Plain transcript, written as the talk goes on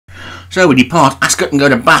So we depart Ascot and go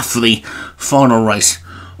to Bath for the final race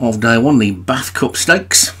of day one, the Bath Cup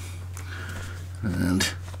Stakes.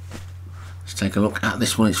 And let's take a look at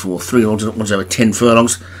this one. It's for 3 odds and upwards over 10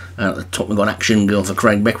 furlongs. At the top we've got Action Girl for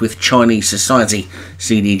Craig Beckwith, Chinese Society,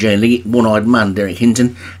 CDJ Liggett, One-Eyed Man, Derek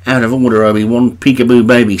Hinton, Out of Order, Obi-Wan, Peekaboo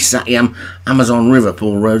Baby, Satyam, Amazon River,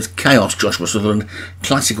 Paul Rhodes, Chaos, Joshua Sutherland,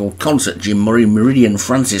 Classical Concert, Jim Murray, Meridian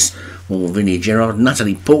Francis for Vinnie Gerard,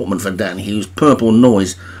 Natalie Portman for Dan Hughes, Purple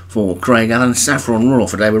Noise for Craig Allen, Saffron Royal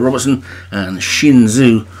for David Robertson, and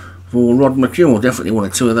Shinzu for Rod McCure. Definitely one or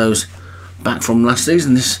two of those back from last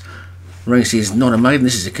season. This race is not a maiden,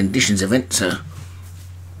 this is a conditions event, so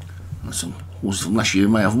some horses from last year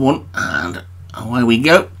may have won, and away we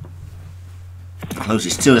go.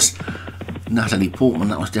 Closest to us, Natalie Portman.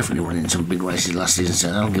 That was definitely running some big races last season,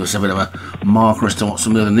 so that'll give us a bit of a marker as to what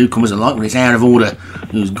some of the other newcomers are like. But it's Out of Order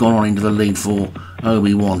who's gone on into the lead for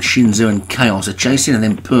Obi-Wan. Shinzu and Chaos are chasing, and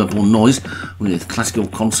then Purple Noise with Classical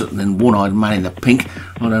Concert, and then One-Eyed Man in the pink.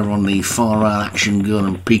 Right over on the far rail, Action Girl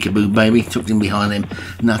and Peekaboo Baby. Tucked in behind them,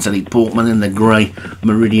 Natalie Portman. In the grey,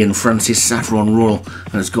 Meridian Francis. Saffron Royal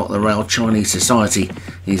has got the rail. Chinese Society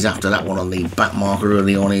is after that one on the back marker.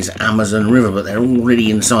 Early on is Amazon River, but they're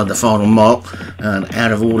already inside the final mile, and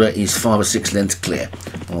Out of Order is 5 or 6 lengths clear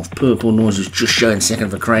of Purple Noise, who's just showing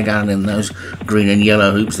second for Craig Allen in those green and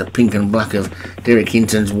yellow hoops. The pink and black of Derek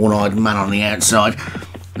Hinton's One-Eyed Man on the outside.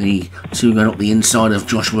 The two going up the inside of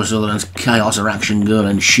Joshua Sutherland's Chaos or Action Girl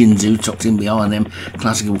and Shinzu tucked in behind them.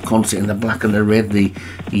 Classical Concert in the black and the red. The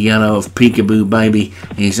yellow of Peekaboo Baby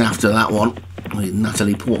is after that one, with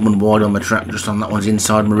Natalie Portman wide on the track. Just on that one's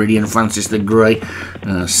inside Meridian Francis, the grey.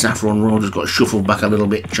 Saffron Road has got shuffled back a little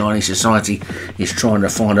bit. Chinese Society is trying to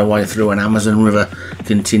find a way through, and Amazon River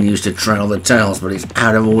continues to trail the tails, but it's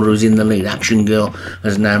Out of Order who's in the lead. Action Girl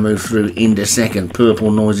has now moved through into second.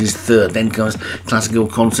 Purple Noise is third. Then comes Classical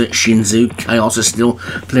Concert, Shinzu. Chaos are still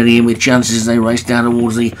plenty in with chances as they race down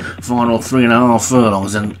towards the final 3.5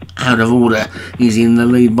 furlongs, and Out of Order is in the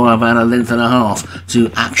lead by about a length and a half to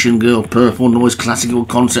Action Girl. Purple Noise, Classical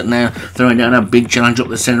Concert now throwing down a big challenge up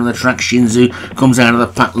the centre of the track. Shinzu comes out of the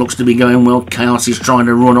pack, looks to be going well. Chaos is trying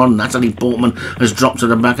to run on. Natalie Portman has dropped to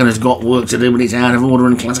the back and has got work to do, but it's Out of Order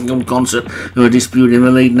and Classical Concert who are disputing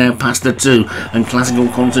the lead now past the two, and Classical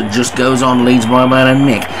Concert just goes on, leads by about a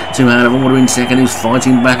neck to Out of Order in second, who's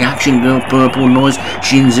fighting back Action Girl. Purple Noise,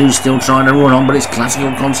 Shinzu still trying to run on, but it's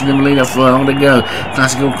Classical Concert in the lead, a furlong to go.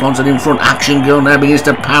 Classical Concert in front. Action Girl now begins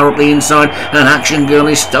to power up the inside, and Action Girl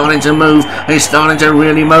is starting to move. He's starting to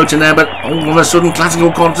really motor now, but all of a sudden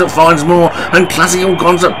Classical Concert finds more, and Classical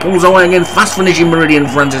Concert pulls away again, fast finishing Meridian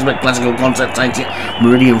Francis, but Classical Concert takes it.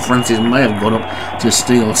 Meridian Francis may have got up to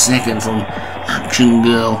steal second from Action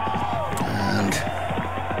Girl, and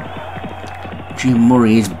Jim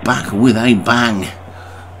Murray is back with a bang.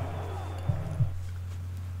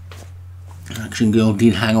 Action Girl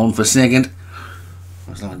did hang on for second.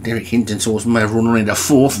 Looks like Derek Hinton's horse may have run on into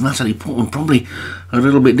fourth. Natalie Portman probably a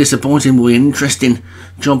little bit disappointing. Will be an interesting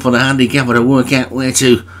job for the handicapper to work out where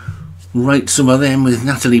to rate some of them, with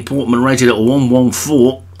Natalie Portman rated at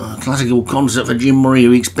 114. Classical Concert for Jim Murray,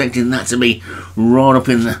 who expecting that to be right up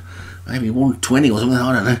in the maybe 120 or something,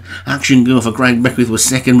 I don't know. Action Girl for Craig Beckwith was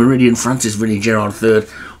second. Meridian Francis, Vinnie Gerard third.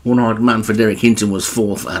 One-Eyed Man for Derek Hinton was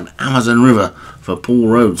fourth, and Amazon River for Paul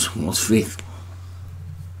Rhodes was fifth.